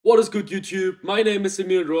What is good, YouTube? My name is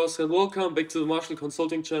Emil Ross and welcome back to the Martial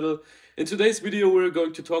Consulting channel. In today's video we're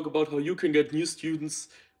going to talk about how you can get new students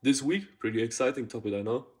this week. Pretty exciting topic, I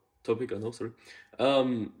know. Sorry.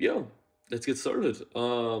 Yeah, let's get started.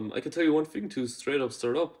 I can tell you one thing to straight up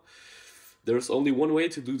start up. There's only one way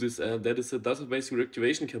to do this, and that is a database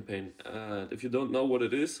reactivation campaign. And if you don't know what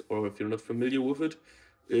it is, or if you're not familiar with it,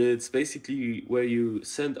 it's basically where you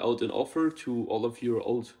send out an offer to all of your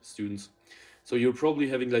old students. So you're probably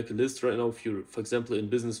having like a list right now if you're, for example, in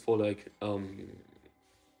business for like 10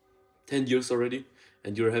 years already,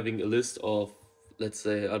 and you're having a list of, let's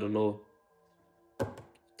say, I don't know,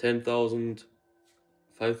 10,000,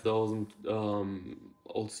 5,000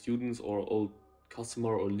 old students or old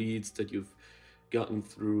customer or leads that you've gotten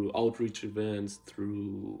through outreach events,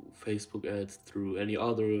 through Facebook ads, through any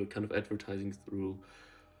other kind of advertising, through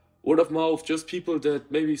word of mouth, just people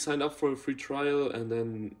that maybe signed up for a free trial and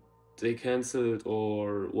then they canceled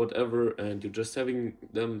or whatever, and you're just having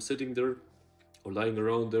them sitting there or lying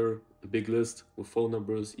around there, a big list with phone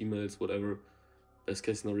numbers, emails, whatever. Best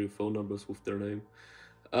case scenario, phone numbers with their name.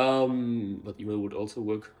 But email would also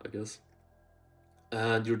work, I guess.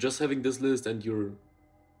 And you're just having this list and you're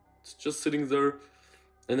just sitting there,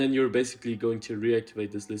 and then you're basically going to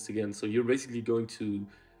reactivate this list again. So you're basically going to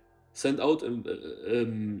send out a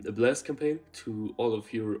blast campaign to all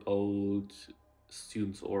of your old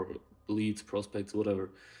students or leads, prospects, whatever.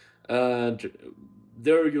 And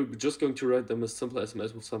there you're just going to write them a simple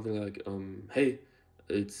SMS with something like, hey,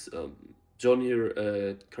 it's John here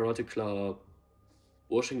at Karate Club,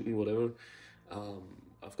 Washington, whatever. Um,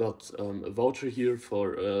 I've got a voucher here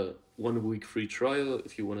for a 1 week free trial.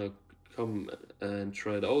 If you want to come and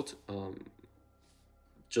try it out,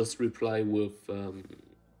 just reply with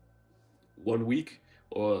 1 week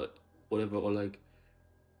or whatever, or like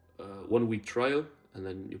 1 week trial, and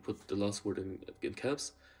then you put the last word in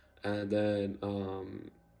caps, and then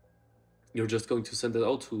you're just going to send it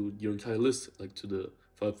out to your entire list, like to the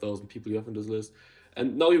 5,000 people you have on this list.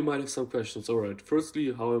 And now you might have some questions. All right,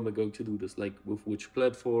 firstly, how am I going to do this? Like, with which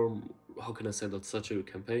platform? How can I send out such a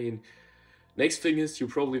campaign? Next thing is, you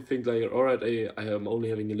probably think like, all right, I am only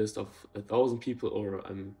having a list of 1,000 people, or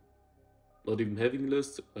I'm not even having a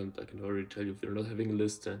list, and I can already tell you if you're not having a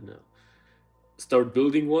list, then start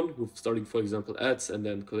building one with starting, for example, ads, and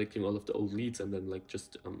then collecting all of the old leads, and then like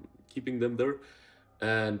just keeping them there,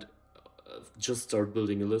 and just start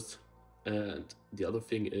building a list. And the other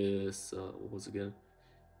thing is, what was again?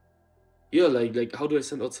 Yeah, like how do I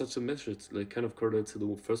send out such a message? Like, kind of correlate to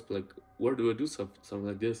the first, like, where do I do something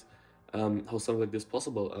like this? How something like this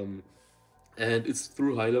possible? And it's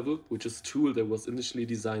through GoHighLevel, which is a tool that was initially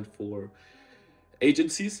designed for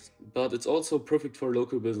agencies, but it's also perfect for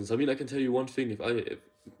local business. I mean, I can tell you one thing: if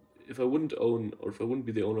I wouldn't own, or if I wouldn't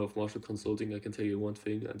be the owner of Martial Consulting, I can tell you one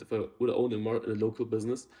thing. And if I would own a local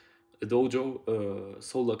business, a dojo, a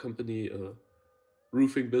solar company, a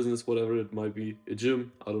roofing business, whatever it might be, a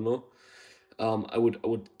gym, I don't know. I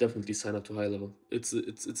would definitely sign up to GoHighLevel.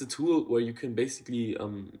 It's a tool where you can basically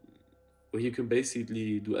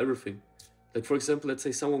do everything. Like, for example, let's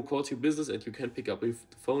say someone calls your business and you can't pick up the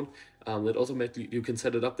phone. That automatically, you can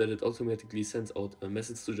set it up that it automatically sends out a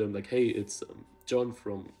message to them like, hey, it's John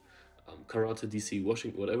from Karate DC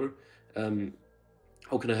Washington, whatever. Um,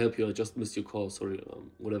 how can I help you? I just missed your call, sorry,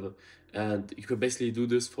 whatever. And you can basically do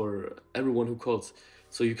this for everyone who calls.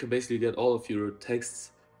 So you can basically get all of your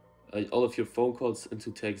texts, all of your phone calls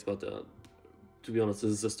into text. But to be honest,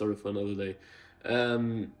 this is a story for another day.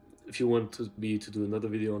 If you want me to do another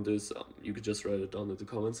video on this, you could just write it down in the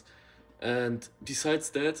comments. And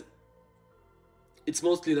besides that, it's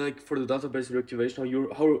mostly like for the database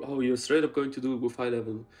reactivation, how you're straight up going to do it with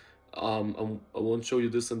GoHighLevel. I won't show you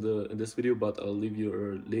this in this video, but I'll leave you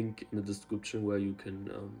a link in the description where you can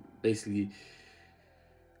basically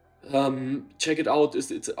check it out.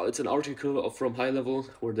 It's an article from GoHighLevel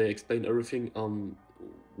where they explain everything.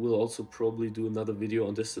 We'll also probably do another video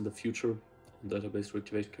on this in the future, on database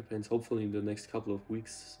reactivation campaigns, hopefully in the next couple of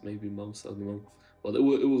weeks, maybe months, I don't know, but it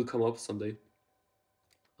will come up someday.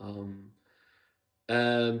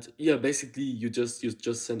 And yeah, basically you just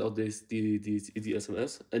send out these easy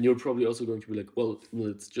SMS, and you're probably also going to be like, well,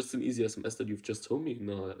 it's just an easy SMS that you've just told me.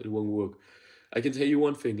 No, it won't work. I can tell you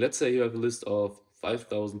one thing. Let's say you have a list of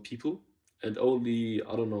 5,000 people, and only,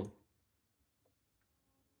 I don't know,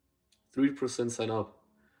 3% sign up.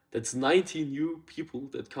 That's 90 new people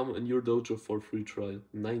that come in your dojo for free trial.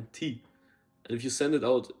 90. And if you send it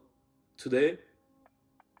out today,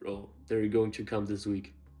 bro, they're going to come this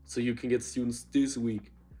week. So you can get students this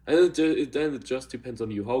week. And then it just depends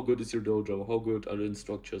on you. How good is your dojo? How good are the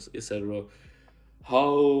instructors, etc.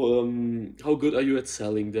 how good are you at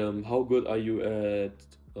selling them? How good are you at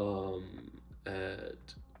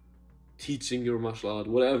teaching your martial art?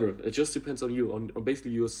 Whatever. It just depends on you, on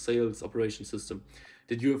basically your sales operation system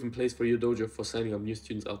that you have in place for your dojo for signing up new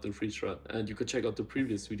students out in free trial. And you can check out the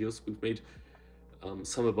previous videos. We've made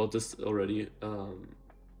some about this already.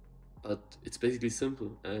 But it's basically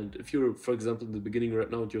simple. And if you're, for example, in the beginning right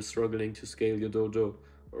now, and you're struggling to scale your dojo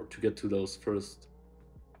or to get to those first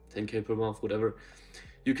 10K per month, whatever,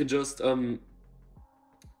 you can just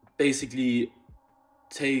basically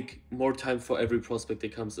take more time for every prospect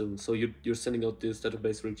that comes in. So you're sending out these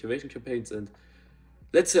database reactivation campaigns, and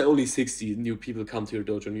let's say only 60 new people come to your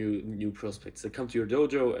dojo, new prospects that come to your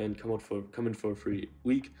dojo and come in for a free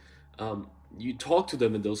week. You talk to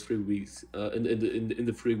them in those 3 weeks, in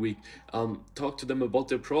the free week. Talk to them about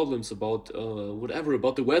their problems, about whatever,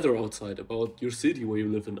 about the weather outside, about your city where you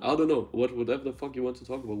live in. I don't know, whatever the fuck you want to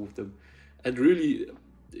talk about with them. And really,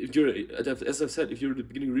 if you're, as I've said, if you're at the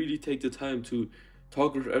beginning, really take the time to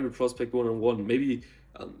talk with every prospect one on one. Maybe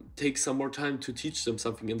take some more time to teach them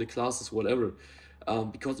something in the classes, whatever.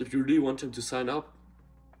 Because if you really want them to sign up,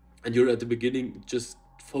 and you're at the beginning, just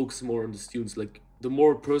focus more on the students. Like, the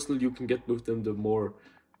more personal you can get with them, the more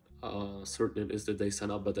certain it is that they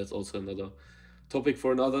sign up. But that's also another topic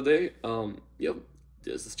for another day. Yeah,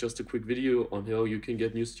 this is just a quick video on how you can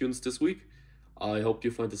get new students this week. I hope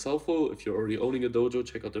you find this helpful. If you're already owning a dojo,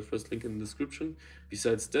 check out the first link in the description.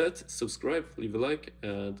 Besides that, subscribe, leave a like,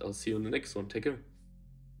 and I'll see you in the next one. Take care.